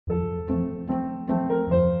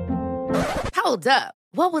Hold up.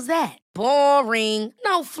 What was that? Boring.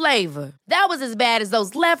 No flavor. That was as bad as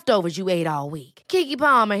those leftovers you ate all week. Keke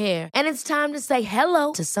Palmer here, and it's time to say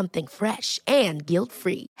hello to something fresh and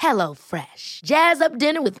guilt-free. Hello Fresh. Jazz up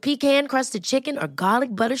dinner with pecan-crusted chicken or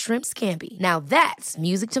garlic butter shrimp scampi. Now that's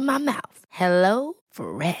music to my mouth. Hello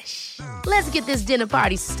Fresh. Let's get this dinner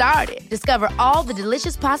party started. Discover all the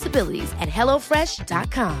delicious possibilities at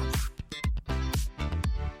hellofresh.com.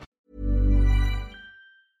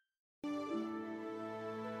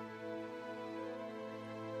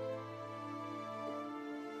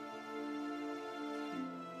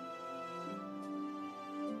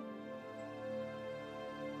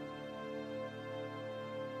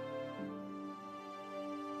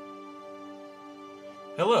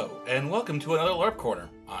 Hello, and welcome to another LARP Corner.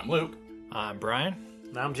 I'm Luke. I'm Brian.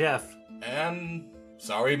 And I'm Jeff. And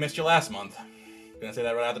sorry we missed you last month. Gonna say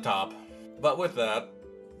that right at the top. But with that,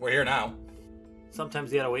 we're here now.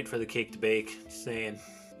 Sometimes you gotta wait for the cake to bake. Just saying.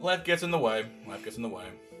 Life gets in the way.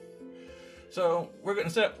 So we're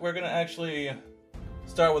gonna actually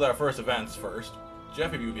start with our first events first.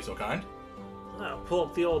 Jeff, if you would be so kind. I'll pull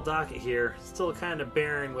up the old docket here. Still kind of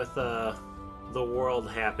bearing with the world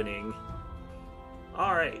happening.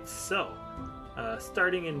 Alright, so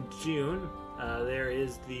starting in June, there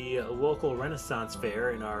is the local Renaissance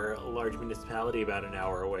Fair in our large municipality about an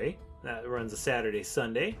hour away. That runs a Saturday,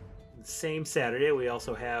 Sunday. Same Saturday, we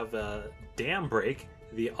also have Dam Break,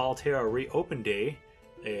 the Altera Reopen Day.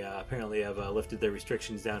 They apparently have lifted their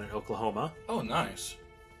restrictions down in Oklahoma. Oh, nice.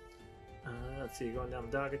 Let's see, going down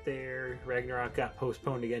the docket there. Ragnarok got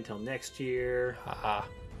postponed again until next year. Haha.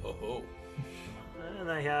 Oh.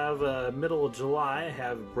 And I have middle of July, I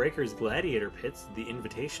have Breakers Gladiator Pits, the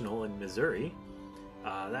Invitational in Missouri.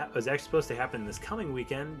 That was actually supposed to happen this coming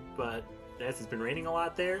weekend, but it's been raining a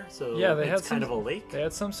lot there, so Yeah, it's kind of a lake. They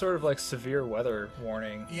had some sort of like severe weather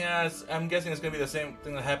warning. Yeah, I'm guessing it's gonna be the same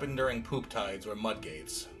thing that happened during poop tides or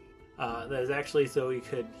mudgates. That is actually so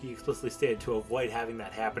he explicitly stated to avoid having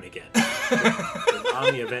that happen again.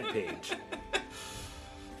 On the event page.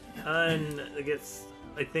 And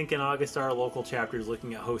I think in August our local chapter is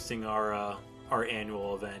looking at hosting our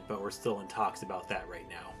annual event, but we're still in talks about that right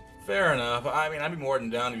now. Fair enough. I mean, I'd be more than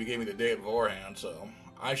down if you gave me the date beforehand, so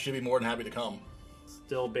I should be more than happy to come.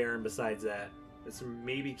 Still barren besides that. It's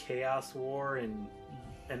maybe Chaos War in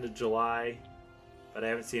end of July, but I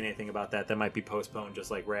haven't seen anything about that. That might be postponed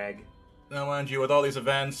just like Rag. Now, mind you, with all these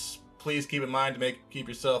events, please keep in mind to keep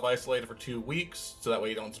yourself isolated for 2 weeks, so that way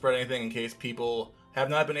you don't spread anything in case people have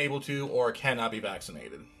not been able to or cannot be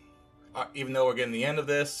vaccinated. Even though we're getting the end of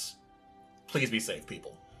this, please be safe,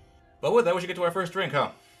 people. But with that, we should get to our first drink,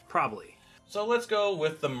 huh? Probably. So let's go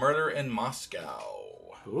with the Murder in Moscow.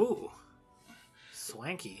 Ooh.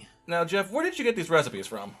 Swanky. Now, Jeff, where did you get these recipes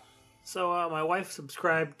from? So, my wife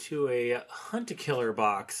subscribed to a Hunt-A-Killer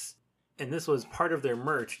box, and this was part of their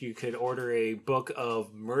merch. You could order a book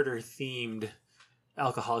of murder-themed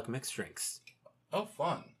alcoholic mixed drinks. Oh,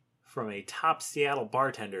 fun. From a top Seattle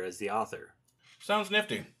bartender as the author. Sounds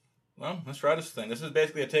nifty. Well, let's try this thing. This is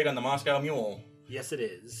basically a take on the Moscow Mule. Yes, it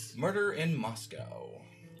is. Murder in Moscow.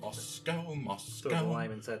 Moscow. Throw the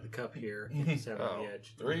lime inside the cup here. Just have it on the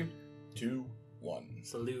edge. 3, 2, 1.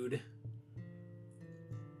 Salute.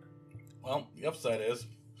 Well, the upside is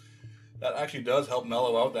that actually does help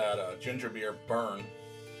mellow out that ginger beer burn.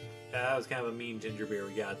 That was kind of a mean ginger beer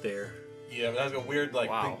we got there. Yeah, but it has a weird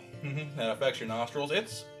Wow. thing that affects your nostrils.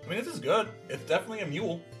 This is good. It's definitely a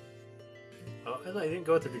mule. Oh, I didn't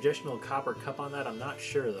go with the traditional copper cup on that. I'm not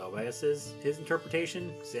sure, though. But this is his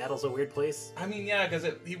interpretation. Seattle's a weird place. I mean, yeah, because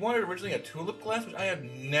he wanted originally a tulip glass, which I have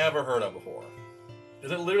never heard of before.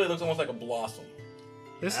 Because it literally looks almost like a blossom.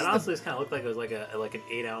 This That is honestly just kind of looked like it was like an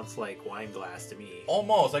 8-ounce wine glass to me.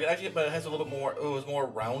 Almost. But it has a little bit more, it was more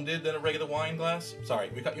rounded than a regular wine glass.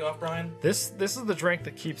 Sorry, we cut you off, Brian? this is the drink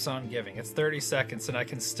that keeps on giving. It's 30 seconds and I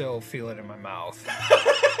can still feel it in my mouth.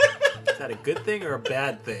 Is that a good thing or a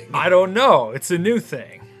bad thing? I don't know. It's a new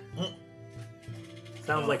thing.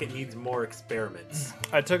 Sounds like it needs more experiments.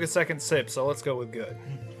 I took a second sip, so let's go with good.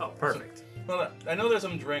 Oh, perfect. Well, I know there's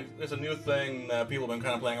there's a new thing that people have been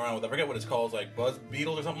kind of playing around with. I forget what it's called. It's like Buzz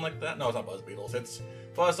Beetles or something like that. No, it's not Buzz Beetles. It's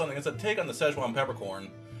Fuzz something. It's a take on the Szechuan peppercorn,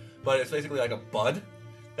 but it's basically like a bud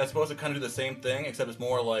that's supposed to kind of do the same thing, except it's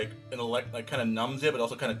more like kind of numbs it, but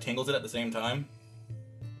also kind of tingles it at the same time.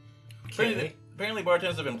 Okay. Apparently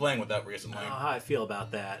bartenders have been playing with that recently. I don't know how I feel about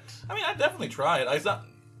that. I mean, I'd definitely try it.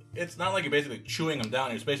 It's not like you're basically chewing them down.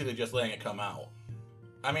 You're just basically just letting it come out.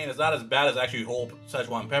 I mean, it's not as bad as actually whole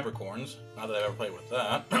Szechuan peppercorns. Not that I've ever played with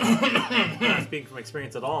that. You're not speaking from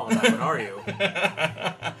experience at all on that one, are you?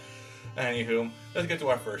 Anywho, let's get to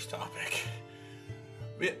our first topic.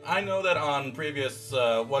 I know that on previous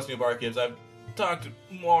What's New Bar Kids, I've talked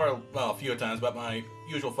a few times about my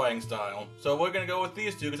usual fighting style. So we're going to go with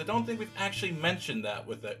these two, because I don't think we've actually mentioned that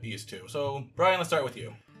with these two. So, Brian, let's start with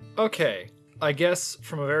you. Okay, I guess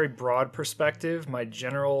from a very broad perspective, my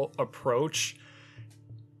general approach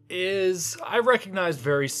is I recognized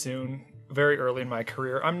very early in my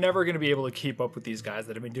career, I'm never going to be able to keep up with these guys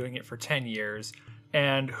that have been doing it for 10 years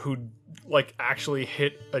and who like actually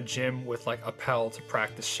hit a gym with like a Pel to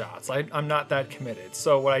practice shots. I'm not that committed.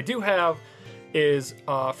 So what I do have is,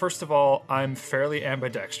 first of all, I'm fairly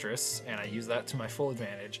ambidextrous, and I use that to my full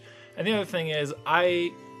advantage. And the other thing is,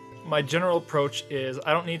 my general approach is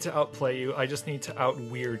I don't need to outplay you, I just need to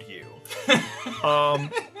out-weird you.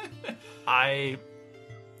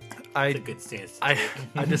 That's a good stance to take.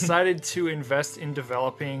 I decided to invest in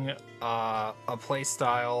developing a play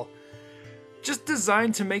style just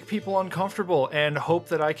designed to make people uncomfortable and hope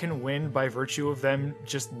that I can win by virtue of them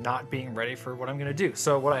just not being ready for what I'm going to do.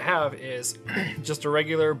 So what I have is just a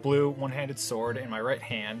regular blue one-handed sword in my right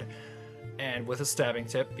hand and with a stabbing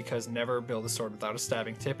tip, because never build a sword without a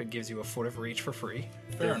stabbing tip. It gives you a foot of reach for free.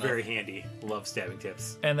 They're very handy. Love stabbing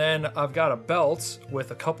tips. And then I've got a belt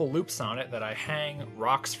with a couple loops on it that I hang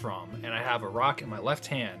rocks from, and I have a rock in my left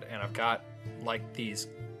hand, and I've got like these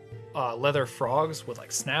leather frogs with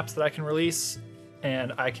like snaps that I can release,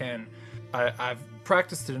 and I've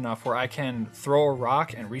practiced it enough where I can throw a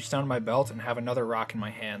rock and reach down to my belt and have another rock in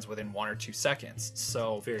my hands within 1 or 2 seconds.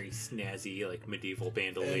 So very snazzy, like medieval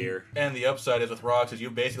bandolier. And the upside is with rocks is you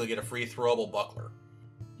basically get a free throwable buckler.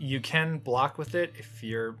 You can block with it if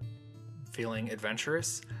you're feeling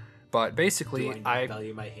adventurous, but basically Do I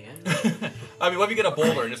value my hand? I mean, what if you get a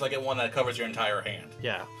boulder and just like get one that covers your entire hand?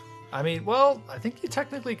 Yeah. I mean, well, I think you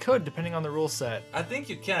technically could, depending on the rule set. I think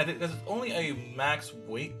you can. I think there's only a max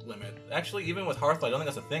weight limit. Actually, even with Hearthlight, I don't think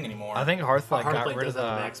that's a thing anymore. I think Hearthlight got rid of does the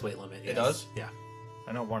have a max weight limit. It does? Yeah.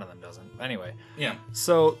 I know one of them doesn't. Anyway, Yeah.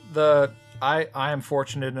 so I am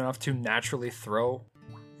fortunate enough to naturally throw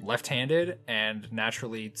left-handed and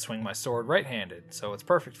naturally swing my sword right-handed, so it's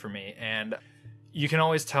perfect for me. And you can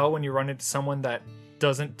always tell when you run into someone that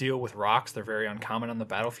doesn't deal with rocks. They're very uncommon on the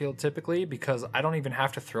battlefield typically, because I don't even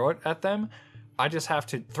have to throw it at them. I just have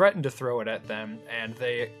to threaten to throw it at them, and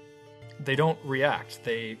they don't react.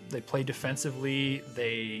 They play defensively.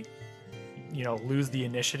 They lose the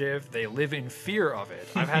initiative. They live in fear of it.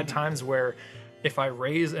 I've had times where if I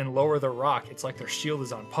raise and lower the rock, it's like their shield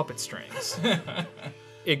is on puppet strings.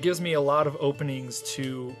 It gives me a lot of openings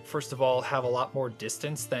to, first of all, have a lot more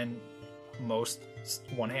distance than most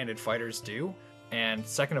one-handed fighters do. And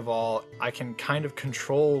second of all, I can kind of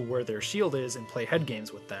control where their shield is and play head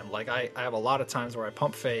games with them. Like I have a lot of times where I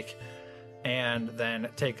pump fake and then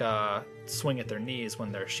take a swing at their knees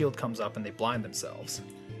when their shield comes up and they blind themselves.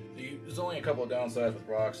 There's only a couple of downsides with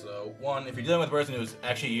rocks, though. One, if you're dealing with a person who's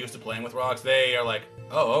actually used to playing with rocks, they are like,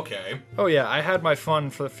 oh, okay. Oh yeah, I had my fun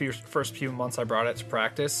for the first few months I brought it to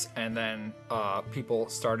practice, and then people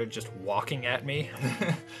started just walking at me.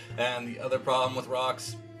 And the other problem with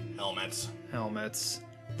rocks, helmets.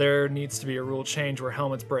 There needs to be a rule change where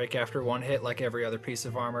helmets break after one hit like every other piece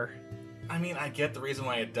of armor. I mean, I get the reason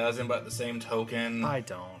why it doesn't, but at the same token... I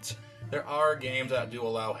don't. There are games that do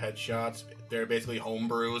allow headshots. They're basically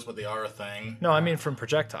homebrews, but they are a thing. No, I mean from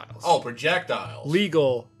projectiles. Oh, projectiles.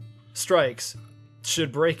 Legal strikes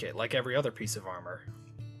should break it like every other piece of armor.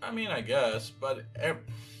 I mean, I guess, but...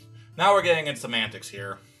 Now we're getting into semantics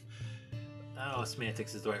here. I don't know if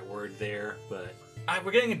semantics is the right word there, but...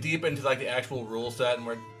 We're getting deep into like the actual rule set, and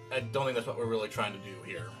I don't think that's what we're really trying to do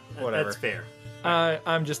here. Whatever. That's fair.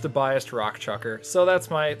 I'm just a biased rock chucker, so that's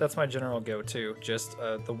my general go-to. Just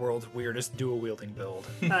the world's weirdest dual-wielding build.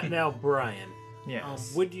 Now, Brian.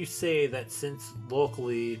 Yes. Would you say that since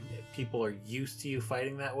locally people are used to you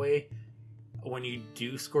fighting that way, when you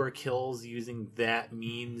do score kills using that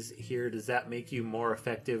means here, does that make you more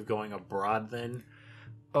effective going abroad then?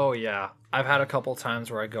 Oh yeah, I've had a couple times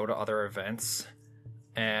where I go to other events,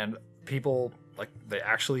 and people they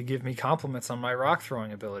actually give me compliments on my rock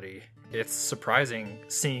throwing ability. It's surprising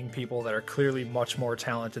seeing people that are clearly much more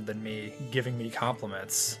talented than me giving me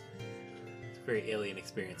compliments. It's a very alien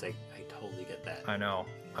experience. I totally get that. I know.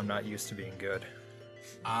 I'm not used to being good.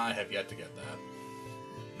 I have yet to get that.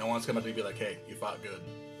 No one's come up to me and be like, hey, you fought good.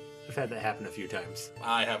 I've had that happen a few times.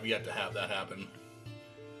 I have yet to have that happen.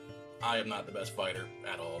 I am not the best fighter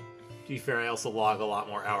at all. To be fair, I also log a lot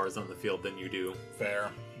more hours on the field than you do.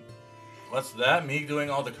 Fair. What's that? Me doing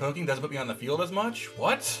all the cooking doesn't put me on the field as much?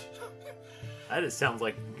 What? That just sounds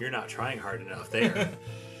like you're not trying hard enough there.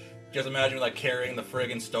 Just imagine carrying the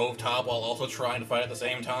friggin' stovetop while also trying to fight at the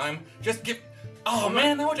same time. Just Oh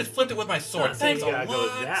man, now I just flipped it with my I'm sword. not saying Thanks you a gotta go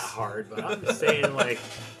lot. that hard, but I'm just saying, like,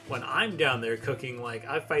 when I'm down there cooking, like,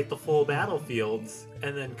 I fight the full battlefields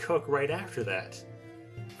and then cook right after that.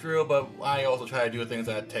 True, but I also try to do things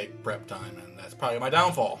that take prep time, and that's probably my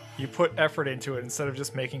downfall. You put effort into it instead of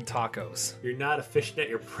just making tacos. You're not efficient at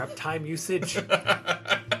your prep time usage?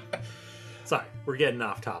 Sorry, we're getting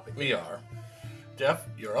off topic. We are. Jeff,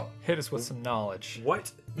 you're up. Hit us with some knowledge.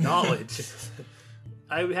 What knowledge?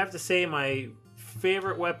 I would have to say my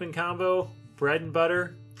favorite weapon combo, bread and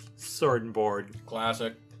butter, sword and board.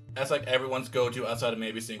 Classic. That's like everyone's go-to outside of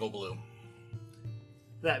maybe single blue.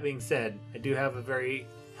 That being said, I do have a very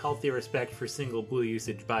healthy respect for single blue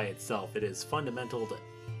usage by itself. It is fundamental to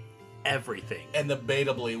everything. And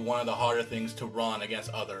debatably one of the harder things to run against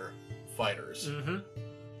other fighters.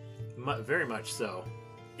 Very much so.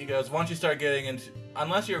 Because once you start getting into...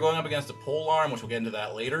 Unless you're going up against a pole arm, which we'll get into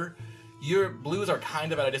that later, your blues are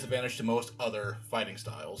kind of at a disadvantage to most other fighting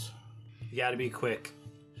styles. You gotta be quick.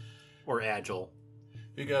 Or agile.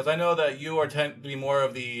 Because I know that you are tend to be more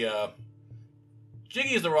of the...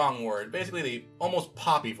 jiggy is the wrong word. Basically the almost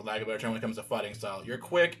poppy, for lack of a better term, when it comes to fighting style. You're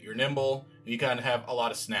quick, you're nimble, and you kind of have a lot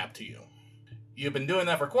of snap to you. You've been doing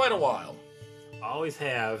that for quite a while. Always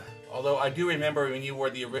have. Although I do remember when you were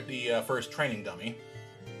the first training dummy.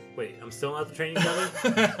 Wait, I'm still not the training dummy?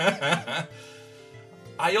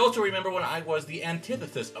 I also remember when I was the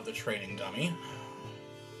antithesis of the training dummy.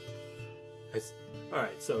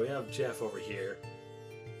 Alright, so we have Jeff over here.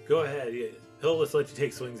 Go ahead, he'll just let you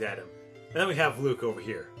take swings at him. And then we have Luke over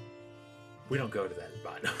here. We don't go to that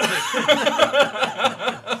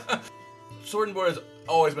spot. Sword and board has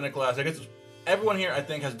always been a classic. Everyone here, I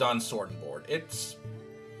think, has done sword and board.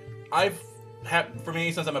 For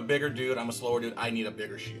me, since I'm a bigger dude, I'm a slower dude, I need a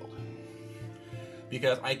bigger shield.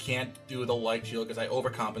 Because I can't do the light shield because I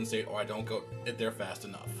overcompensate or I don't go there fast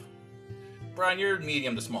enough. Brian, you're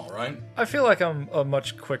medium to small, right? I feel like I'm a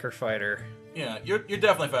much quicker fighter. Yeah, you're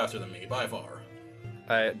definitely faster than me, by far.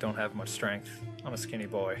 I don't have much strength. I'm a skinny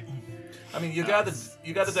boy. I mean, you got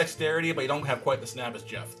the dexterity, but you don't have quite the snap as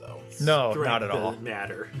Jeff, though. No, Strength not at all. doesn't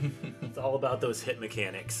matter. It's all about those hit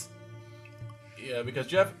mechanics. Yeah, because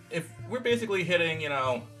Jeff, if we're basically hitting, you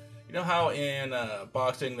know how in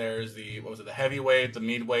boxing there's the heavyweight, the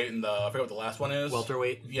midweight, and I forget what the last one is.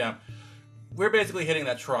 Welterweight. Yeah, we're basically hitting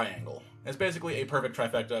that triangle. It's basically a perfect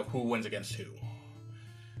trifecta of who wins against who.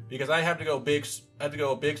 Because I have to go big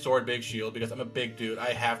sword, big shield. Because I'm a big dude,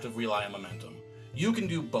 I have to rely on momentum. You can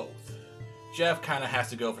do both. Jeff kind of has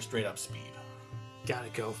to go for straight up speed. Gotta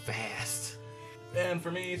go fast. And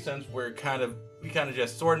for me, since we kind of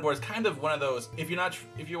just sword and board is kind of one of those. If you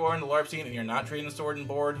are in the LARP scene and you're not training sword and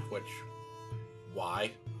board, which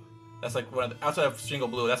why? That's like outside of single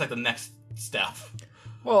blue. That's like the next step.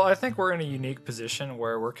 Well, I think we're in a unique position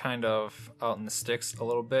where we're kind of out in the sticks a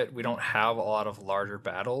little bit. We don't have a lot of larger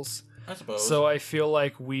battles. I suppose. So I feel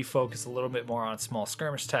like we focus a little bit more on small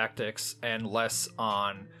skirmish tactics and less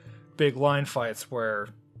on big line fights where,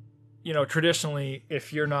 traditionally,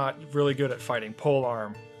 if you're not really good at fighting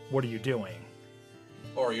polearm, what are you doing?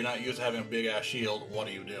 Or you're not used to having a big-ass shield, what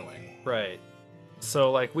are you doing? Right.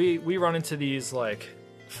 So, we run into these,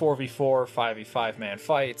 4v4, 5v5 man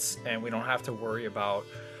fights, and we don't have to worry about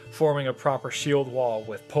forming a proper shield wall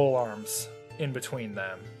with pole arms in between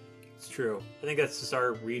them. It's true. I think that's just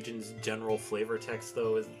our region's general flavor text,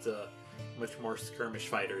 though, is much more skirmish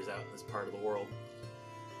fighters out in this part of the world.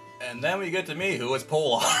 And then we get to me, who is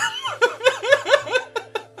pole arm.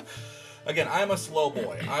 Again, I'm a slow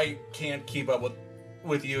boy. I can't keep up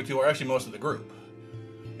with you two, or actually most of the group.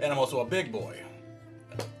 And I'm also a big boy.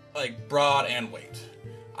 Broad and weight.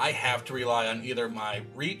 I have to rely on either my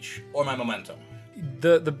reach or my momentum.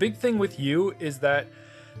 The big thing with you is that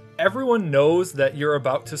everyone knows that you're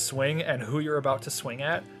about to swing and who you're about to swing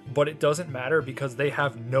at, but it doesn't matter because they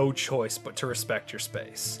have no choice but to respect your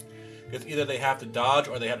space. Because either they have to dodge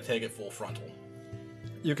or they have to take it full frontal.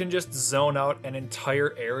 You can just zone out an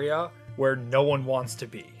entire area where no one wants to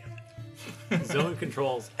be. Zone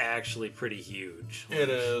control's actually pretty huge. It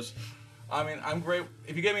is. I mean, I'm great.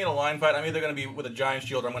 If you get me in a line fight, I'm either going to be with a giant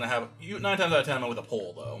shield or I'm going to have... 9 times out of 10, I'm with a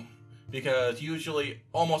pole, though. Because usually,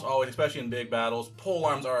 almost always, especially in big battles, pole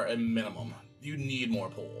arms are a minimum. You need more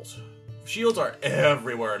poles. Shields are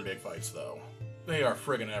everywhere in big fights, though. They are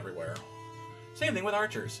friggin' everywhere. Same thing with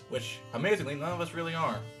archers, which, amazingly, none of us really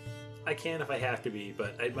are. I can if I have to be,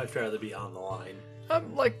 but I'd much rather be on the line.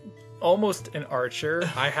 I'm almost an archer.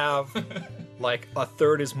 I have a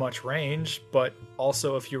third as much range, but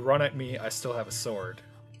also if you run at me, I still have a sword.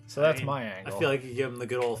 So that's my angle. I feel like you give him the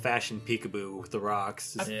good old-fashioned peekaboo with the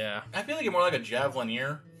rocks. Yeah. I feel like you're more like a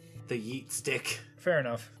javelineer. the yeet stick. Fair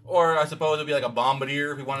enough. Or I suppose it'd be like a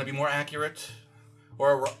bombardier if we want to be more accurate.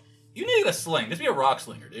 Or you need a sling. Just be a rock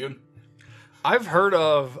slinger, dude. I've heard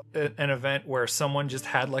of an event where someone just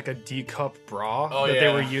had like a D-cup bra that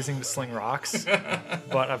they were using to sling rocks,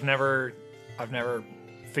 but I've never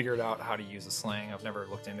figured out how to use a sling. I've never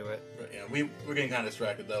looked into it. But, yeah, we're getting kind of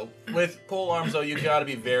distracted though. With pole arms though, you got to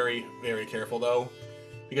be very, very careful though,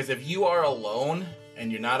 because if you are alone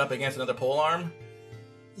and you're not up against another pole arm,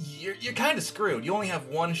 you're kind of screwed. You only have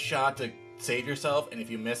one shot to save yourself, and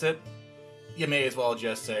if you miss it, you may as well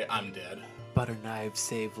just say, "I'm dead." Butter knives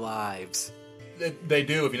save lives. They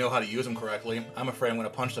do if you know how to use them correctly. I'm afraid I'm going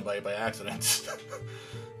to punch somebody by accident.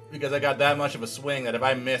 Because I got that much of a swing that if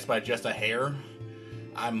I miss by just a hair,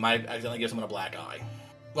 I might accidentally give someone a black eye.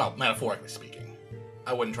 Well, metaphorically speaking.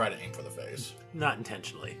 I wouldn't try to aim for the face. Not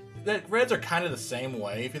intentionally. The Reds are kind of the same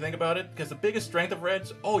way if you think about it, because the biggest strength of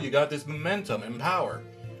Reds, you got this momentum and power.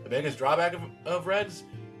 The biggest drawback of Reds,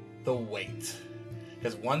 the weight.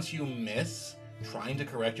 Because once you miss, trying to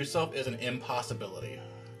correct yourself is an impossibility.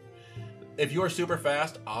 If you're super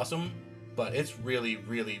fast, awesome, but it's really,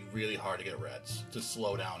 really, really hard to get Reds to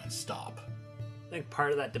slow down and stop. I think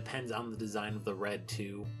part of that depends on the design of the red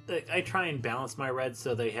too. I try and balance my Reds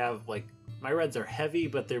so they have my Reds are heavy,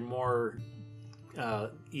 but they're more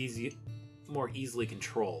easily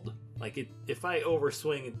controlled. If I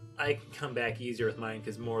overswing, I can come back easier with mine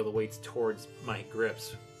because more of the weight's towards my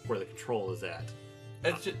grips where the control is at.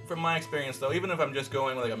 It's just, from my experience though, even if I'm just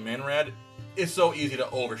going with like a min Red, it's so easy to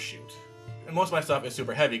overshoot. And most of my stuff is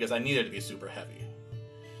super heavy because I need it to be super heavy.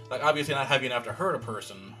 Like, obviously not heavy enough to hurt a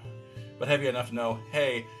person, but heavy enough to know,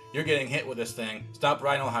 hey, you're getting hit with this thing. Stop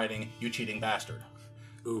rhino hiding, you cheating bastard.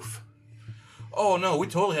 Oof. Oh no, we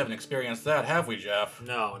totally haven't experienced that, have we, Jeff?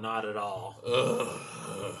 No, not at all.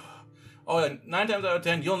 Ugh. Oh, and 9 times out of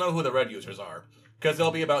 10, you'll know who the Red users are, because they'll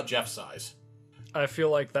be about Jeff's size. I feel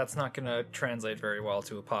like that's not going to translate very well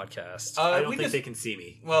to a podcast. I don't think they can see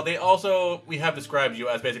me. Well, we have described you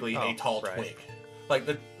as basically a tall twig. Like,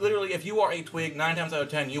 literally, if you are a twig, 9 times out of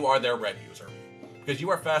 10, you are their Red user. Because you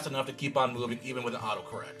are fast enough to keep on moving even with an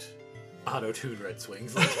autocorrect. Auto-tuned Red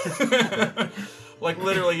swings. Like,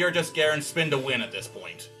 literally, you're just scaring spin to win at this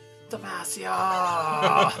point. Demacia!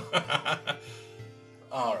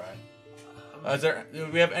 Alright. Do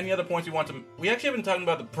we have any other points we want to... We actually haven't talked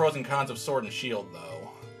about the pros and cons of Sword and Shield,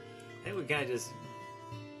 though. I think we kind of just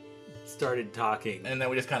started talking. And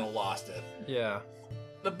then we just kind of lost it. Yeah.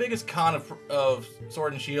 The biggest con of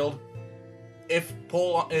Sword and Shield, if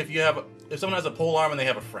someone has a pole arm and they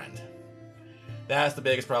have a friend, that's the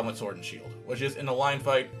biggest problem with Sword and Shield, which is in a line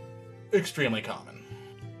fight, extremely common.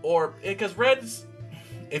 Or, because Reds,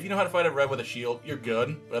 if you know how to fight a Red with a shield, you're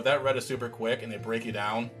good, but if that Red is super quick and they break you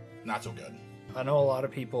down, not so good. I know a lot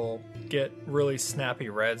of people get really snappy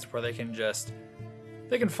Reds where they can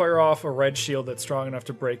fire off a red shield that's strong enough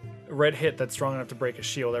to break a red hit that's strong enough to break a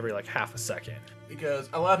shield every like half a second. Because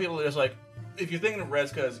a lot of people are just like, if you're thinking of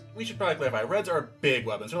Reds, because we should probably clarify, Reds are big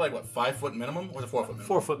weapons. They're like, what, 5 foot minimum? Or is it 4 foot minimum?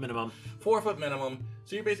 4 foot minimum. 4 foot minimum.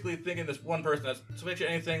 So you're basically thinking this one person so picture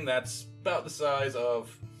anything that's about the size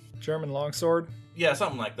of German longsword? Yeah,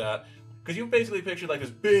 something like that. Because you basically picture like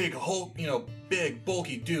this big, big,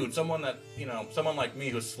 bulky dude, someone like me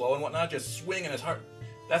who's slow and whatnot, just swinging his heart.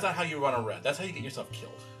 That's not how you run a Red. That's how you get yourself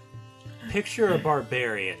killed. Picture a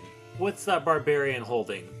barbarian. What's that barbarian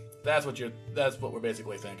holding? That's what we're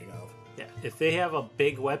basically thinking of. Yeah, if they have a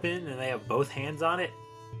big weapon and they have both hands on it,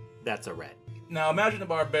 that's a Red. Now imagine a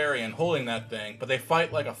barbarian holding that thing, but they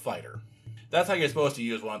fight like a fighter. That's how you're supposed to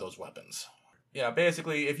use one of those weapons. Yeah,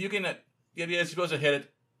 basically, if you can, you're supposed to hit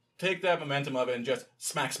it, take that momentum of it, and just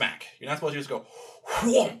smack, smack. You're not supposed to just go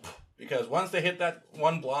whoomp, because once they hit that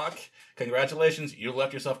one block, congratulations, you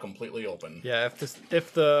left yourself completely open. Yeah,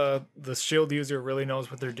 if the shield user really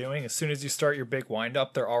knows what they're doing, as soon as you start your big wind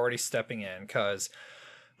up, they're already stepping in, because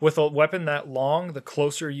with a weapon that long, the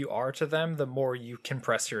closer you are to them, the more you can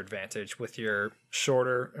press your advantage with your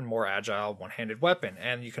shorter and more agile one-handed weapon.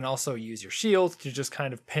 And you can also use your shield to just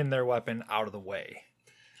kind of pin their weapon out of the way.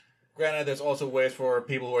 Granted, there's also ways for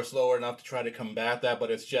people who are slower enough to try to combat that, but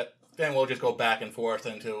it's just then we'll just go back and forth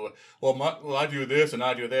into, well, I do this and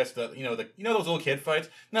I do this. Those little kid fights.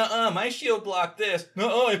 Nuh-uh, my shield blocked this.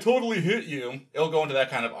 Nuh-uh, I totally hit you. It'll go into that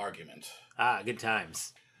kind of argument. Ah, good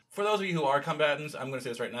times. For those of you who are combatants, I'm going to say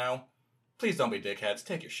this right now. Please don't be dickheads.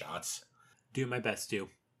 Take your shots. Do my best to.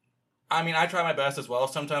 I mean, I try my best as well.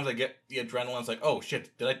 Sometimes I get the adrenaline. It's like, oh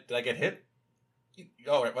shit, did I get hit?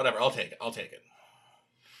 All right, whatever. I'll take it.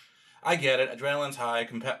 I get it. Adrenaline's high.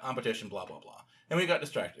 Competition. Blah blah blah. And we got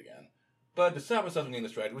distracted again. But to stop us from getting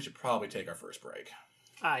distracted, we should probably take our first break.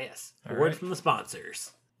 Ah, yes. All Word right. from the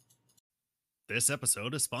sponsors. This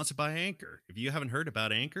episode is sponsored by Anchor. If you haven't heard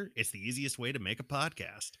about Anchor, it's the easiest way to make a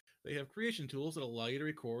podcast. They have creation tools that allow you to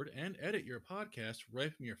record and edit your podcast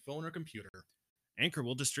right from your phone or computer. Anchor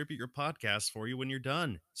will distribute your podcast for you when you're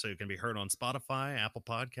done, so it can be heard on Spotify, Apple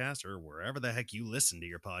Podcasts, or wherever the heck you listen to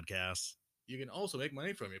your podcasts. You can also make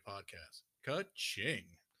money from your podcast. Ka-ching!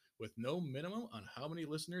 With no minimum on how many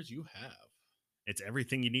listeners you have. It's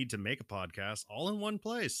everything you need to make a podcast all in one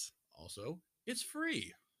place. Also, it's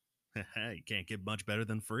free. You can't get much better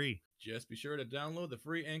than free. Just be sure to download the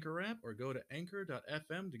free Anchor app or go to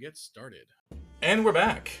anchor.fm to get started. And we're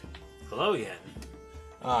back. Hello again.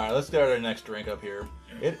 Alright, let's start our next drink up here.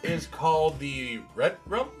 It is called the Red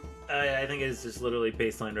Rum? I think it's just literally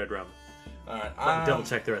baseline red rum. Alright, Double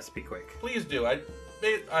check the recipe quick. Please do.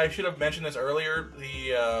 I should have mentioned this earlier.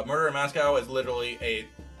 The Murder in Moscow is literally a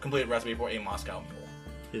complete recipe for a Moscow mule.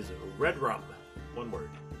 Is red rum. One word.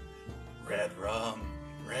 Red Rum.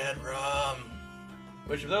 Red Rum.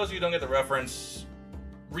 Which, for those of you who don't get the reference,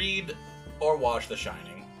 read or watch The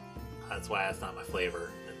Shining. That's why that's not my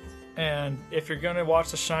flavor. And if you're gonna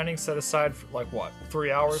watch The Shining, set aside like what,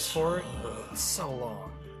 3 hours for it? It's so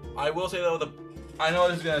long. I will say though, I know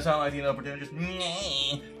this is gonna sound like pretentious,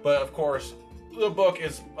 but of course, the book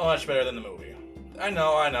is much better than the movie. I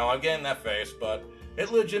know, I'm getting that face, but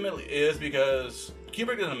it legitimately is because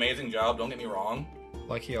Kubrick did an amazing job. Don't get me wrong.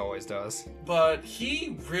 Like he always does. But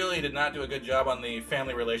he really did not do a good job on the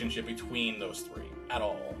family relationship between those three at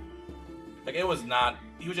all. Like, it was not...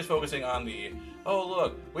 He was just focusing on the, oh,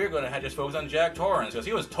 look, we're going to just focus on Jack Torrance, because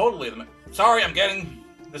he was totally the... Sorry, I'm getting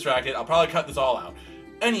distracted. I'll probably cut this all out.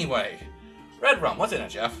 Anyway, Red Rum. What's in it,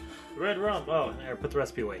 Jeff? Red rum. Oh, there, put the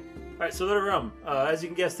recipe away. Alright, so the rum. As you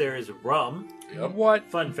can guess, there is rum. Yep.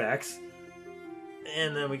 What? Fun facts.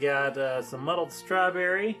 And then we got some muddled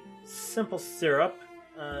strawberry, simple syrup,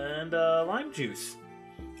 and lime juice.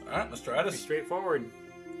 Alright, let's try Pretty this. straightforward.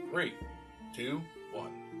 3, 2,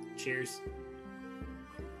 1. Cheers.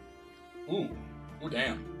 Ooh. Ooh,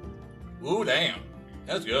 damn. Ooh, damn.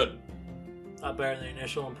 That's good. A lot better than the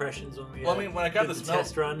initial impressions when we Well, I mean, when I got did the the smell...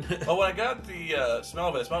 test run. Well, when I got the smell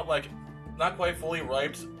of it, it smelled like not quite fully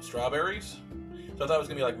ripe strawberries. So I thought it was going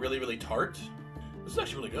to be like really, really tart. This is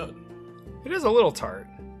actually really good. It is a little tart.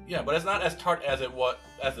 Yeah, but it's not as tart as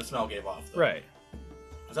as the smell gave off, though. Right.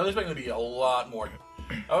 So I was expecting it to be a lot more...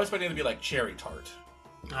 I was expecting it to be like cherry tart.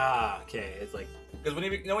 Ah, okay. It's like, Because when you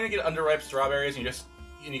get underripe strawberries and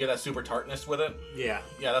you get that super tartness with it, yeah.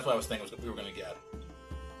 that's what I was thinking we were going to get.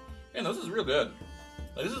 Man, this is real good.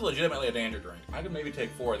 Like, this is legitimately a danger drink. I could maybe take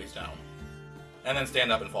 4 of these down. And then stand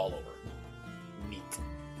up and fall over. Neat.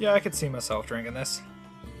 Yeah, I could see myself drinking this.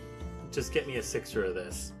 Just get me a sixer of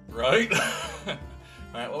this. Right?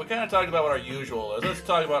 Alright, well, we kind of talked about what our usual is. Let's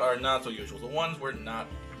talk about our not-so-usuals. The ones we're not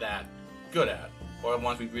that good at. Or the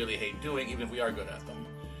ones we really hate doing, even if we are good at them.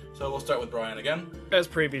 So we'll start with Brian again. As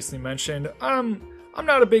previously mentioned, I'm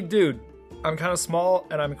not a big dude. I'm kind of small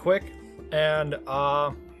and I'm quick. And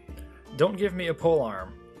don't give me a pole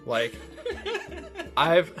arm. Like,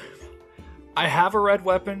 I have a red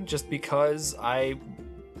weapon just because I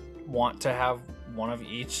want to have one of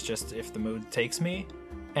each, just if the mood takes me.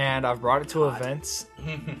 And I've brought it to events.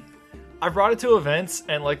 I've brought it to events,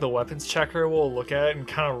 and like the weapons checker will look at it and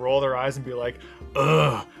kind of roll their eyes and be like,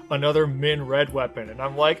 "Ugh, another min red weapon." And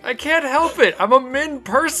I'm like, I can't help it. I'm a min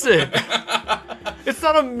person. It's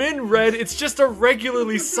not a min red. It's just a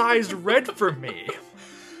regularly sized red for me.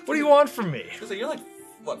 What do you want from me? So you're like,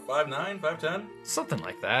 what, 5'9", 5'10"? Something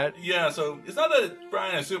like that. Yeah, so it's not that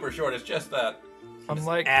Brian is super short, it's just that, I'm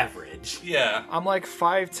like Average. yeah. I'm like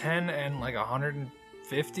 5'10" and like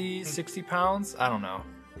 150, 60 pounds. I don't know.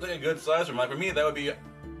 Like a good size for mine. For me, that would be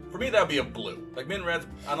a blue. Like, min reds,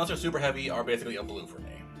 unless they're super heavy, are basically a blue for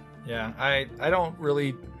me. Yeah, I don't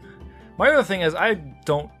really. My other thing is I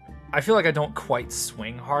feel like I don't quite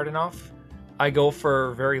swing hard enough. I go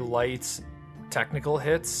for very light technical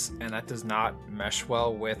hits, and that does not mesh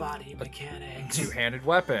well with Body a mechanics. two-handed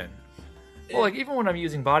weapon. Well, like, even when I'm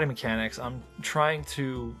using body mechanics, I'm trying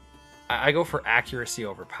to... I go for accuracy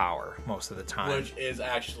over power most of the time. Which is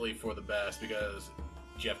actually for the best, because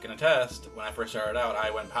Jeff can attest, when I first started out,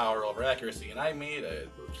 I went power over accuracy, and I made a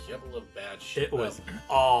couple of bad shit. It was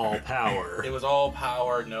all power. It was all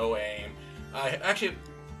power, no aim. I actually,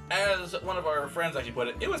 as one of our friends actually put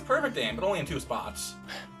it, it was perfect aim, but only in 2 spots.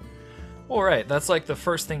 Well, right. That's like the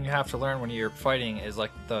first thing you have to learn when you're fighting is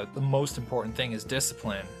like the most important thing is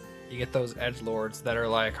discipline. You get those edgelords that are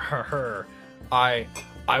like, I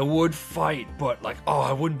I would fight, but like, oh,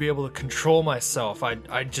 I wouldn't be able to control myself.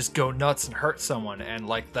 I'd just go nuts and hurt someone, and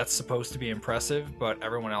like that's supposed to be impressive, but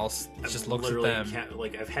everyone else just looks at them.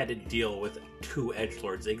 Like I've had to deal with 2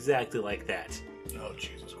 edgelords exactly like that. Oh,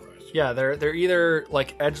 Jesus Christ. Yeah, they're either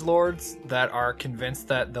like edgelords that are convinced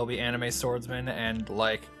that they'll be anime swordsmen and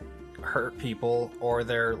like hurt people, or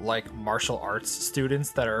they're like martial arts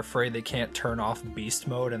students that are afraid they can't turn off beast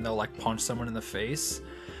mode and they'll like punch someone in the face.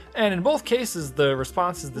 And in both cases, the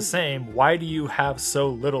response is the same. Why do you have so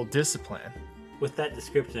little discipline? With that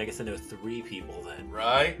description, I guess I know 3 people then.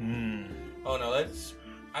 Right? Oh, no,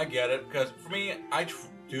 I get it. Because for me, I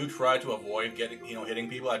do try to avoid hitting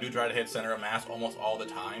people. I do try to hit center of mass almost all the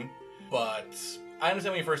time. But I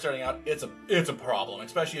understand when you're first starting out, it's a problem,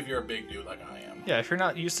 especially if you're a big dude like I am. Yeah, if you're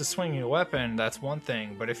not used to swinging a weapon, that's one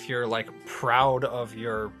thing. But if you're like proud of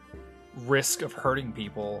your risk of hurting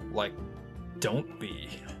people, like, don't be.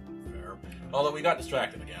 Fair. Although we got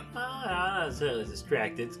distracted again. Not necessarily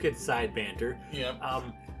distracted. It's good side banter. Yeah.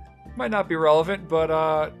 Might not be relevant,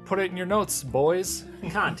 but put it in your notes, boys.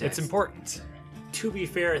 Context. It's important. To be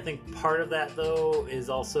fair, I think part of that though is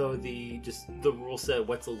also the rule set.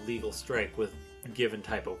 What's a legal strike with a given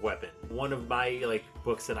type of weapon? One of my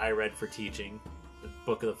books that I read for teaching, the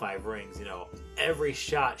Book of the Five Rings. Every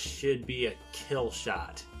shot should be a kill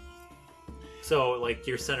shot. So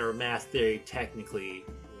your center of mass theory technically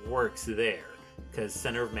works there, because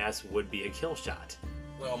center of mass would be a kill shot.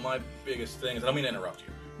 Well, my biggest thing is, I don't mean to interrupt you.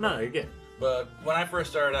 No, you're good. But when I first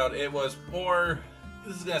started out, it was more,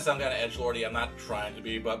 this is going to sound kind of edgelordy, I'm not trying to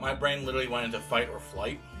be, but my brain literally went into fight or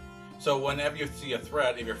flight. So whenever you see a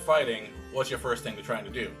threat, if you're fighting, what's your first thing to trying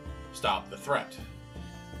to do? Stop the threat.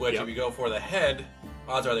 Which, If you go for the head,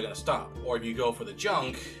 odds are they're going to stop. Or if you go for the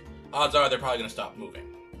junk, odds are they're probably going to stop moving.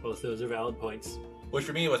 Both those are valid points. Which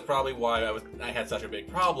for me was probably why I had such a big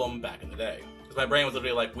problem back in the day. Because my brain was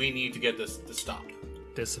literally like, we need to get this to stop.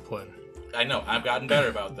 Discipline. I know, I've gotten better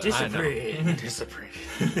about that. Discipline.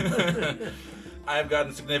 I've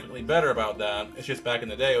gotten significantly better about that. It's just back in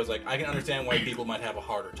the day, it was like, I can understand why people might have a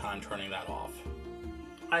harder time turning that off.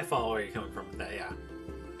 I follow where you're coming from with that, yeah.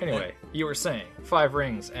 Anyway, you were saying 5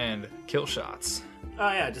 rings and kill shots. Oh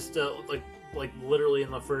yeah, just like literally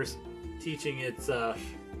in the first teaching, it's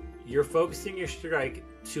you're focusing your strike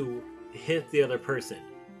to hit the other person.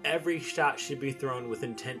 Every shot should be thrown with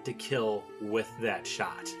intent to kill with that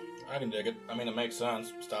shot. I can dig it. I mean, it makes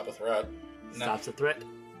sense. Stop a threat. Stops a threat.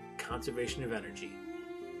 Conservation of energy.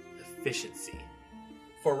 Efficiency.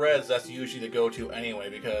 For Reds, that's usually the go-to anyway,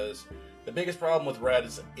 because the biggest problem with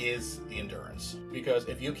Reds is the endurance. Because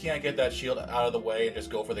if you can't get that shield out of the way and just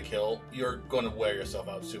go for the kill, you're going to wear yourself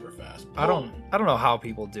out super fast. I don't know how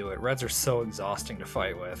people do it. Reds are so exhausting to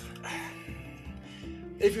fight with.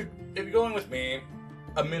 If you're going with me,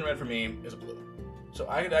 a min red for me is a blue. So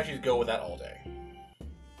I could actually go with that all day.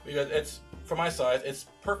 Because it's, for my size, it's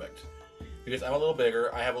perfect. Because I'm a little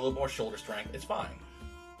bigger, I have a little more shoulder strength, it's fine.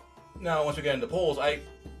 Now, once we get into poles,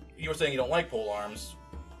 you were saying you don't like pole arms,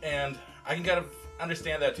 and I can kind of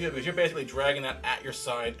understand that too, because you're basically dragging that at your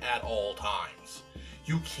side at all times.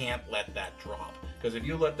 You can't let that drop. Because if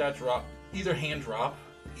you let that drop, either hand drop,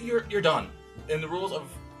 you're done. In the rules of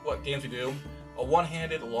what games we do, a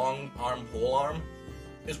one-handed long arm pole arm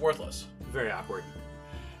is worthless. Very awkward.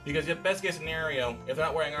 Because the best case scenario, if they're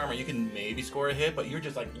not wearing armor, you can maybe score a hit, but you're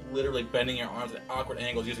just literally bending your arms at awkward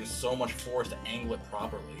angles, using so much force to angle it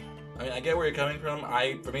properly. I mean, I get where you're coming from.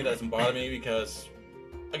 For me, that doesn't bother me because,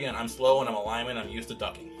 again, I'm slow and I'm a lineman. I'm used to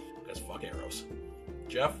ducking. Because fuck arrows.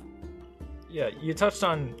 Jeff? Yeah, you touched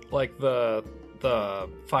on the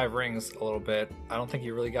 5 rings a little bit. I don't think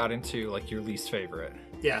you really got into your least favorite.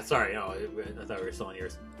 Yeah, sorry. No, I thought we were still on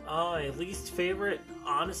yours. My least favorite,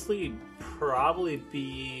 honestly, probably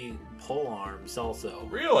be pole arms also.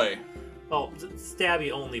 Really? Well,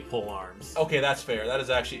 stabby only pole arms. Okay, that's fair. That is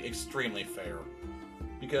actually extremely fair.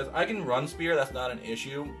 Because I can run spear, that's not an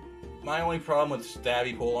issue. My only problem with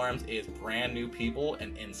stabby pole arms is brand new people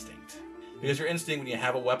and instinct. Because your instinct when you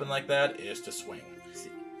have a weapon like that is to swing. See,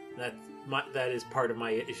 that is part of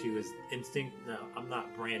my issue is instinct. No, I'm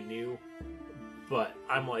not brand new, but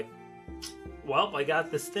I'm like, well, I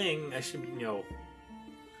got this thing, I should,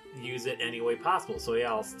 use it any way possible. So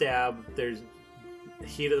yeah, I'll stab. There's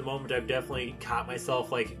heat of the moment. I've definitely caught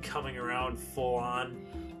myself coming around full on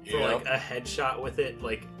for a headshot with it,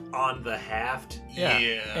 on the haft. Yeah.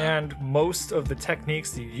 And most of the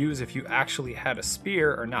techniques that you use if you actually had a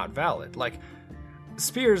spear are not valid.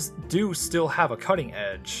 Spears do still have a cutting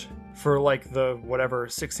edge for the whatever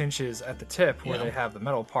 6 inches at the tip where they have the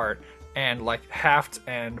metal part. And haft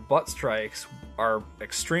and butt strikes are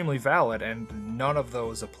extremely valid, and none of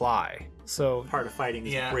those apply. So Part of fighting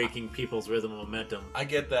is Yeah. breaking people's rhythm and momentum. I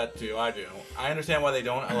get that too. I do. I understand why they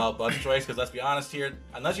don't allow bud strikes, because let's be honest here,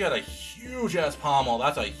 unless you had a huge ass pommel,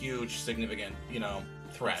 that's a huge, significant,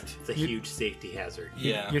 threat. It's a huge safety hazard.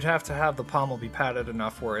 Yeah. you'd have to have the pommel be padded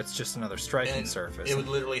enough where it's just another striking And surface. it would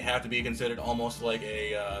literally have to be considered almost like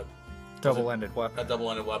a Double-ended weapon.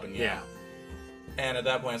 double-ended weapon. Yeah. And at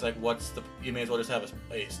that point, it's like, you may as well just have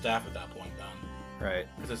a staff at that point then, Right.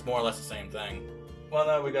 because it's more or less the same thing. Well,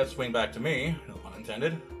 now we got to swing back to me, no pun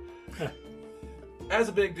intended. As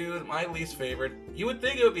a big dude, my least favorite, you would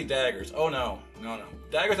think it would be daggers. Oh no.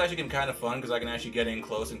 Daggers actually can be kind of fun because I can actually get in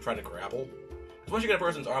close and try to grapple. Because once you get a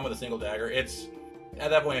person's arm with a single dagger, at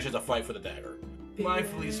that point it's just a fight for the dagger. My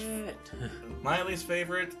least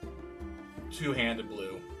favorite, two-handed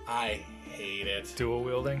blue. I hate it. Dual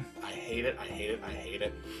wielding. I hate it.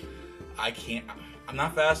 I'm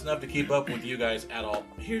not fast enough to keep up with you guys at all.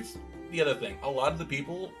 Here's the other thing. A lot of the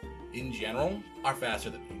people, in general, are faster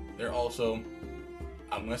than me. They're also,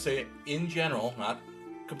 I'm going to say in general, not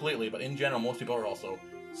completely, but in general, most people are also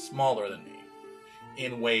smaller than me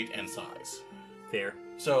in weight and size. Fair.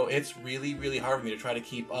 So it's really, really hard for me to try to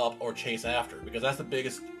keep up or chase after, because that's the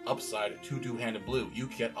biggest upside to two-handed blue. You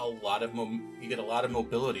get a lot of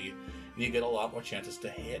mobility, and you get a lot more chances to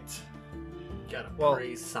hit. Gotta Well,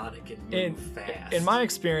 praise Sonic and move fast. In my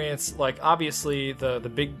experience, like, obviously the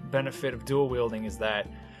big benefit of dual wielding is that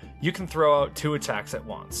you can throw out 2 attacks at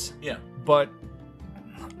once. Yeah. But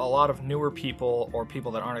a lot of newer people or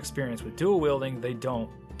people that aren't experienced with dual wielding, they don't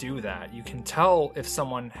do that. You can tell if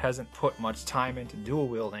someone hasn't put much time into dual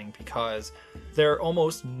wielding because they're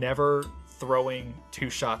almost never throwing 2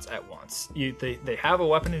 shots at once. They have a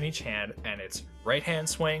weapon in each hand, and it's right hand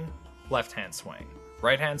swing, left hand swing.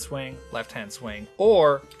 Right hand swing, left hand swing,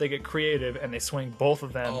 or they get creative and they swing both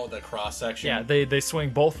of them. Oh, the cross section. Yeah, they swing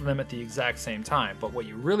both of them at the exact same time. But what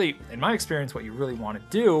you really, in my experience, what you really want to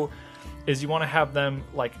do is you want to have them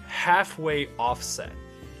like halfway offset.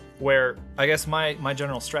 Where I guess my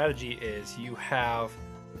general strategy is you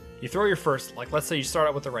throw your first, like let's say you start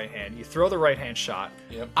out with the right hand, you throw the right hand shot.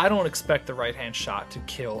 Yep. I don't expect the right hand shot to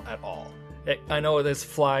kill at all. I know this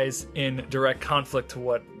flies in direct conflict to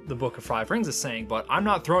what the Book of Five Rings is saying, but I'm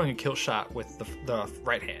not throwing a kill shot with the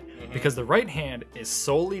right hand because the right hand is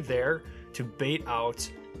solely there to bait out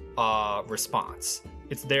response.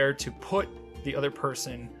 It's there to put the other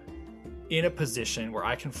person in a position where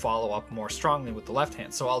I can follow up more strongly with the left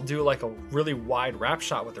hand. So I'll do like a really wide wrap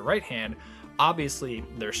shot with the right hand. Obviously,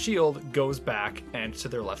 their shield goes back and to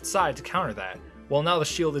their left side to counter that. Well, now the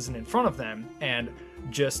shield isn't in front of them, and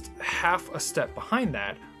just half a step behind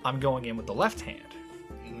that, I'm going in with the left hand.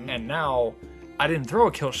 And now, I didn't throw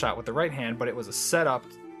a kill shot with the right hand, but it was a setup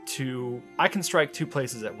to... I can strike 2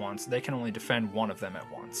 places at once. They can only defend one of them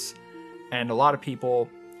at once. And a lot of people,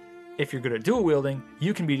 if you're good at dual wielding,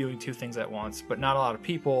 you can be doing 2 things at once, but not a lot of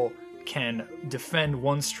people can defend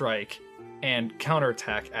 1 strike and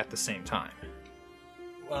counterattack at the same time.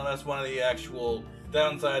 Well, that's one of the actual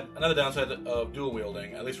another downside of dual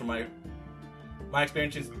wielding, at least from my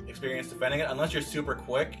experience defending it. Unless you're super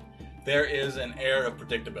quick, there is an air of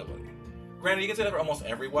predictability. Granted, you can say that for almost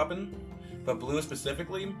every weapon, but blue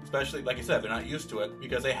specifically, especially, like you said, they're not used to it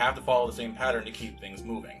because they have to follow the same pattern to keep things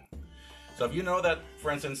moving. So if you know that,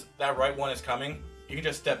 for instance, that right one is coming, you can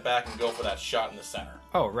just step back and go for that shot in the center.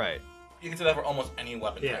 Oh, right. You can say that for almost any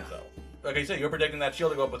weapon type, though. Like I said, you're predicting that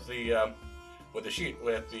shield to go up with the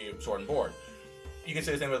sword and board. You can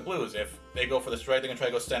say the same with blues. If they go for the strike, they can try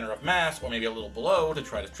to go center of mass, or maybe a little below to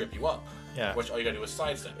try to trip you up. Yeah. Which all you gotta do is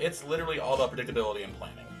sidestep. It's literally all about predictability and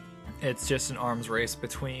planning. It's just an arms race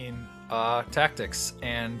between tactics,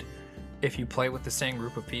 and if you play with the same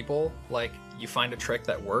group of people, like, you find a trick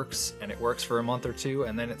that works, and it works for a month or 2,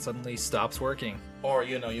 and then it suddenly stops working. Or,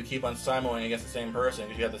 you keep on simoing against the same person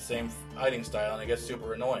because you have the same fighting style, and it gets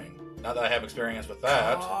super annoying. Not that I have experience with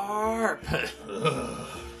that. Carp.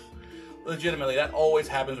 Legitimately, that always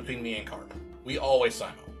happens between me and Carp. We always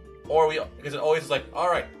simo. Because it always is like,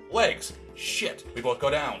 alright, legs, shit, we both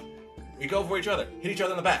go down. We go for each other, hit each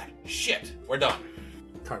other in the back, shit, we're done.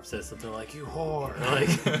 Carp says something like, "You whore."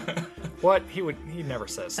 Like, What? He never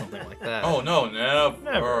says something like that. Oh no, never.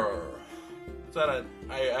 Never. It's that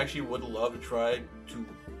I actually would love to try to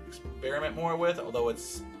experiment more with, although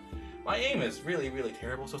my aim is really, really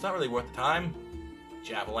terrible, so it's not really worth the time.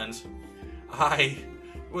 Javelins.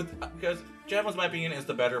 Because javelins, in my opinion, is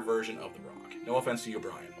the better version of the rock. No offense to you,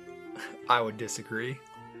 Brian. I would disagree.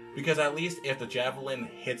 Because at least if the javelin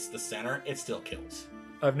hits the center, it still kills.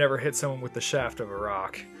 I've never hit someone with the shaft of a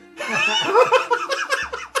rock.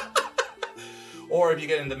 Or if you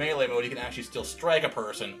get into melee mode, you can actually still strike a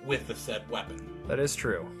person with the said weapon. That is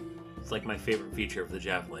true. It's like my favorite feature of the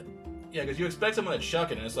javelin. Yeah, because you expect someone to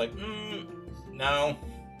chuck it, and it's like, no. And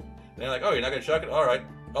they're like, oh, you're not going to chuck it? All right.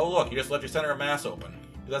 Oh, look, you just left your center of mass open.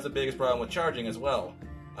 That's the biggest problem with charging as well.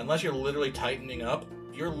 Unless you're literally tightening up,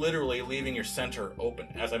 you're literally leaving your center open.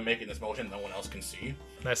 As I'm making this motion, no one else can see.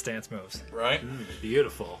 Nice dance moves. Right?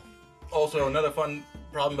 Beautiful. Also, another fun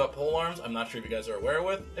problem about pole arms, I'm not sure if you guys are aware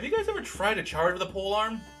with. Have you guys ever tried to charge with a pole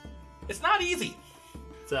arm? It's not easy.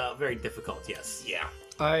 It's very difficult, yes. Yeah.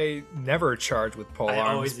 I never charge with pole I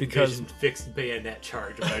arms always because envisioned fixed bayonet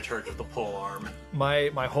charge when I charge with the pole arm.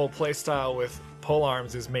 my whole playstyle with pole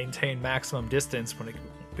arms is maintain maximum distance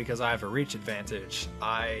because I have a reach advantage.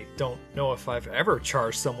 I don't know if I've ever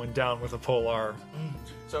charged someone down with a pole arm.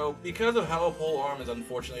 So, because of how a pole arm is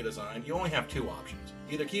unfortunately designed, you only have two options.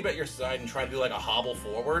 Either keep it at your side and try to do like a hobble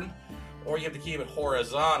forward, or you have to keep it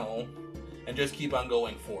horizontal and just keep on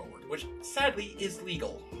going forward, which sadly is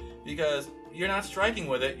legal. Because you're not striking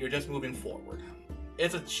with it, you're just moving forward.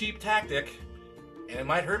 It's a cheap tactic, and it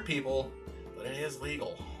might hurt people, but it is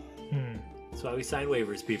legal. That's why we sign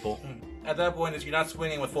waivers, people. At that point, you're not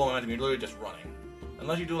swinging with full momentum, you're literally just running.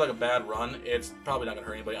 Unless you do like a bad run, it's probably not going to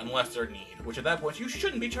hurt anybody unless they're need, which at that point, you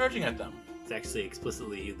shouldn't be charging at them. It's actually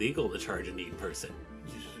explicitly illegal to charge a need person.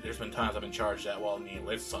 There's been times I've been charged at while need.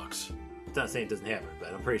 It sucks. It's not saying it doesn't happen,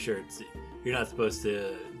 but I'm pretty sure you're not supposed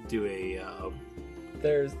to do a...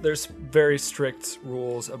 There's very strict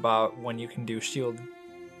rules about when you can do shield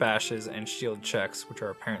bashes and shield checks, which are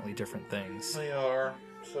apparently different things. They are.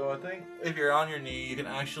 So I think if you're on your knee, you can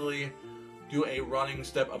actually do a running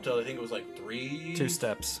step up to, I think it was like 2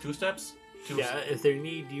 steps. 2 steps? Yeah, if they're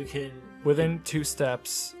need, you can... Within 2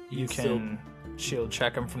 steps, you still- can shield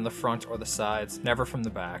check them from the front or the sides, never from the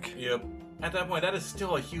back. Yep. At that point, that is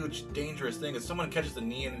still a huge, dangerous thing. If someone catches the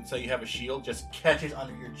knee and say you have a shield, just catches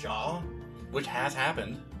under your jaw, which has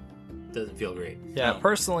happened. Doesn't feel great. Yeah, No.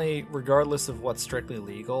 personally, regardless of what's strictly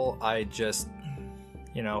legal, I just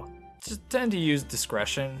tend to use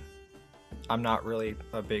discretion. I'm not really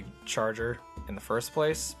a big charger in the first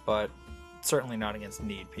place, but certainly not against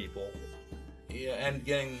need people. Yeah, and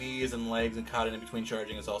getting knees and legs and caught in between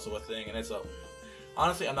charging is also a thing, and it's a...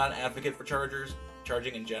 Honestly, I'm not an advocate for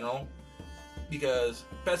charging in general, because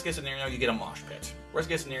best case scenario, you get a mosh pit. Worst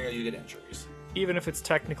case scenario, you get injuries. Even if it's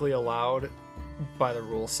technically allowed by the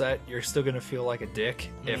rule set, you're still going to feel like a dick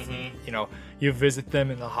if, you visit them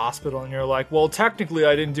in the hospital and you're like, well, technically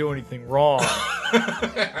I didn't do anything wrong.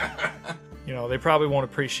 They probably won't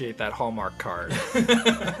appreciate that Hallmark card.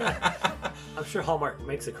 I'm sure Hallmark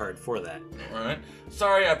makes a card for that. Alright.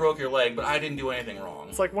 Sorry I broke your leg, but I didn't do anything wrong.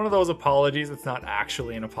 It's like one of those apologies that's not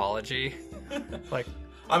actually an apology. Like,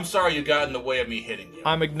 I'm sorry you got in the way of me hitting you.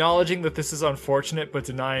 I'm acknowledging that this is unfortunate, but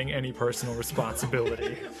denying any personal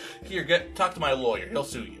responsibility. Here, talk to my lawyer. He'll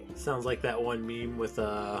sue you. Sounds like that one meme with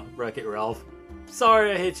Wreck-It Ralph.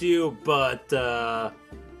 Sorry I hit you, but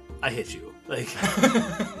I hit you. Like,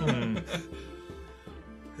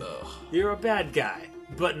 Ugh. you're a bad guy,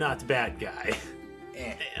 but not the bad guy.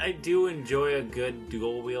 I do enjoy a good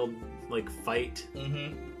dual wield fight,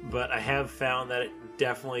 but I have found that it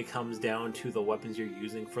definitely comes down to the weapons you're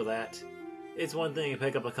using for that. It's one thing to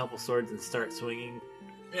pick up a couple swords and start swinging,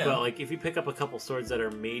 Yeah. but if you pick up a couple swords that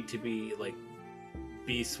are made to be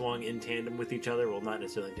be swung in tandem with each other, well, not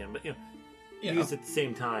necessarily in tandem, but used at the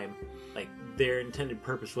same time, their intended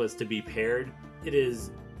purpose was to be paired, it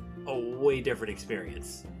is a way different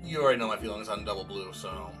experience. You already know my feelings on Double Blue,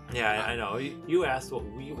 so... Yeah, I know. You asked what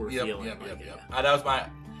we were feeling. Yep. That was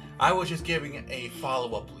I was just giving a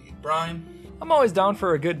follow-up lead. Brian? I'm always down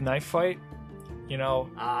for a good knife fight.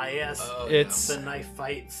 Ah, yes. Oh, It's- The knife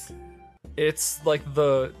fights. It's like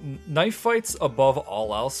the knife fights above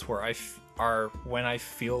all else are when I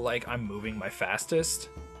feel like I'm moving my fastest.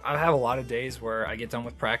 I have a lot of days where I get done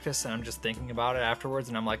with practice and I'm just thinking about it afterwards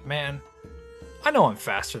and I'm like, man, I know I'm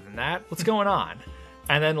faster than that. What's going on?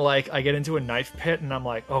 And then I get into a knife pit and I'm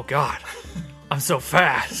like, oh god, I'm so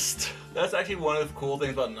fast. That's actually one of the cool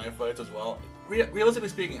things about knife fights as well. Realistically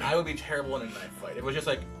speaking, I would be terrible in a knife fight. It was just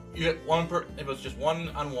you get it was just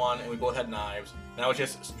 1-on-1 and we both had knives, and I was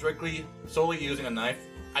just solely using a knife,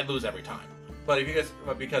 I'd lose every time. But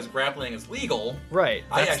because grappling is legal, Right.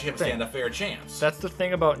 I that's actually have the to thing. stand a fair chance. That's the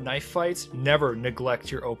thing about knife fights. Never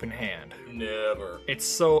neglect your open hand. Never.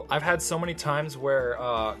 I've had so many times where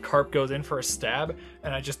Carp goes in for a stab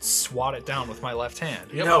and I just swat it down with my left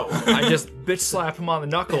hand. Yep. No. I just bitch slap him on the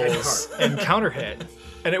knuckles and counter hit.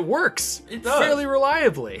 And it works. It does. Fairly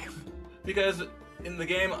reliably. Because in the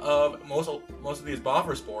game of most of these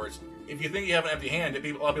boffer sports, if you think you have an empty hand, a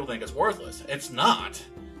lot of people think it's worthless. It's not.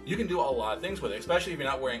 You can do a lot of things with it, especially if you're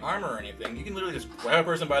not wearing armor or anything. You can literally just grab a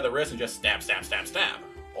person by the wrist and just stab, stab, stab, stab.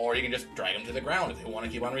 Or you can just drag them to the ground if they want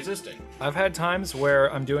to keep on resisting. I've had times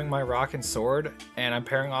where I'm doing my rock and sword, and I'm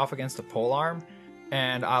pairing off against a polearm,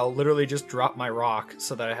 and I'll literally just drop my rock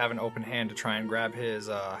so that I have an open hand to try and grab his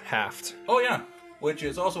haft. Oh yeah, which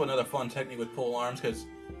is also another fun technique with polearms, because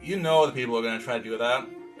you know the people are going to try to do that.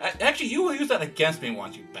 Actually, you used that against me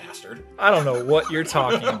once, you bastard. I don't know what you're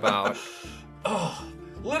talking about. Oh,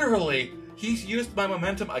 literally, he's used my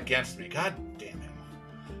momentum against me. God damn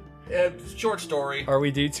it. Short story. Are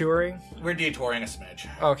we detouring? We're detouring a smidge.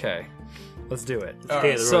 Okay, let's do it.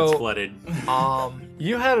 Okay, the road's flooded.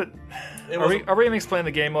 You had. Are we gonna explain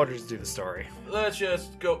the game mode or just do the story? Let's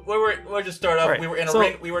just go. We'll just start off. Right, We were in a so-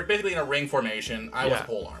 ring. We were basically in a ring formation. I was Yeah.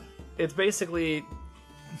 polearm. It's basically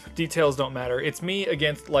details don't matter. It's me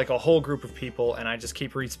against like a whole group of people, and I just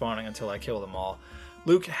keep respawning until I kill them all.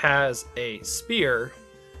 Luke has a spear.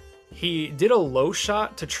 He did a low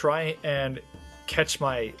shot to try and catch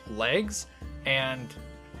my legs, and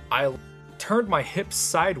I turned my hips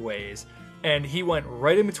sideways, and he went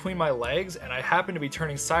right in between my legs, and I happened to be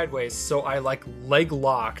turning sideways, so I like leg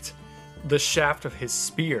locked the shaft of his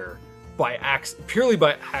spear purely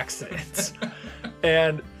by accident.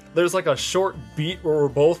 And there's like a short beat where we're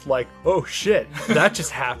both like, oh shit, that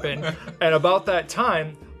just happened. And about that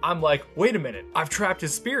time, I'm like, wait a minute, I've trapped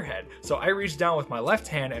his spearhead. So I reach down with my left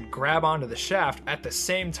hand and grab onto the shaft at the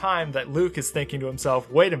same time that Luke is thinking to himself,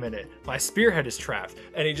 wait a minute, my spearhead is trapped.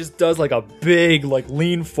 And he just does like a big like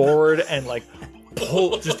lean forward and like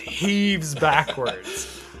pull, just heaves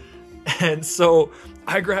backwards. And so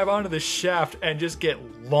I grab onto the shaft and just get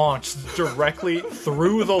launched directly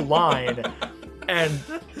through the line. And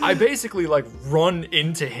I basically like run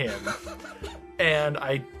into him. And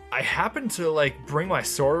I happened to like bring my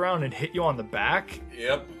sword around and hit you on the back.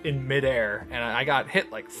 Yep. In midair, and I got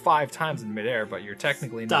hit like 5 times in midair, but you're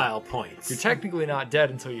technically Style not, points. You're technically not dead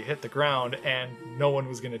until you hit the ground, and no one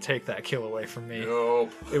was gonna take that kill away from me.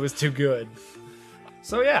 Nope. It was too good.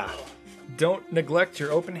 So yeah, don't neglect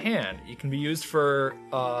your open hand. You can be used for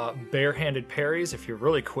barehanded parries if you're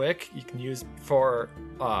really quick. You can use for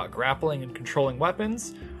grappling and controlling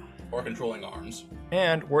weapons. Or controlling arms.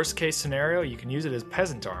 And worst case scenario, you can use it as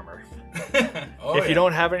peasant armor. If You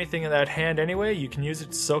don't have anything in that hand anyway, you can use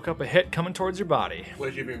it to soak up a hit coming towards your body.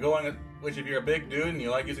 Which if you're a big dude and you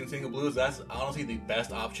like using single blues, that's honestly the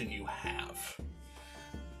best option you have.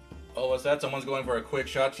 Oh, what's that? Someone's going for a quick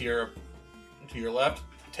shot to your left.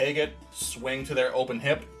 Take it, swing to their open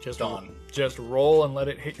hip. Done. Just roll and let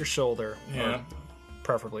it hit your shoulder. Yeah. Or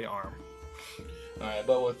preferably arm. Alright,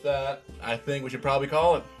 but with that, I think we should probably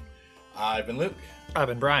call it. I've been Luke. I've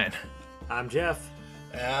been Brian. I'm Jeff.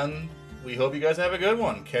 And we hope you guys have a good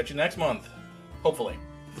one. Catch you next month. Hopefully.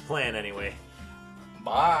 The plan, anyway.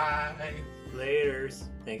 Bye. Laters.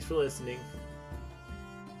 Thanks for listening.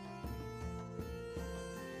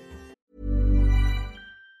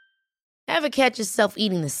 Ever catch yourself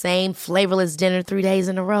eating the same flavorless dinner 3 days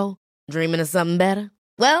in a row? Dreaming of something better?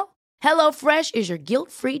 Well, HelloFresh is your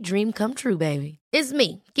guilt-free dream come true, baby. It's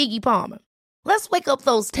me, Keke Palmer. Let's wake up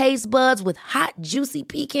those taste buds with hot, juicy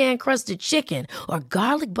pecan-crusted chicken or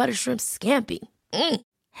garlic butter shrimp scampi.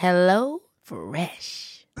 Hello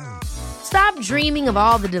Fresh. Stop dreaming of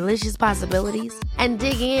all the delicious possibilities and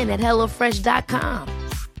dig in at HelloFresh.com.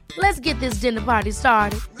 Let's get this dinner party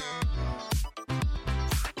started.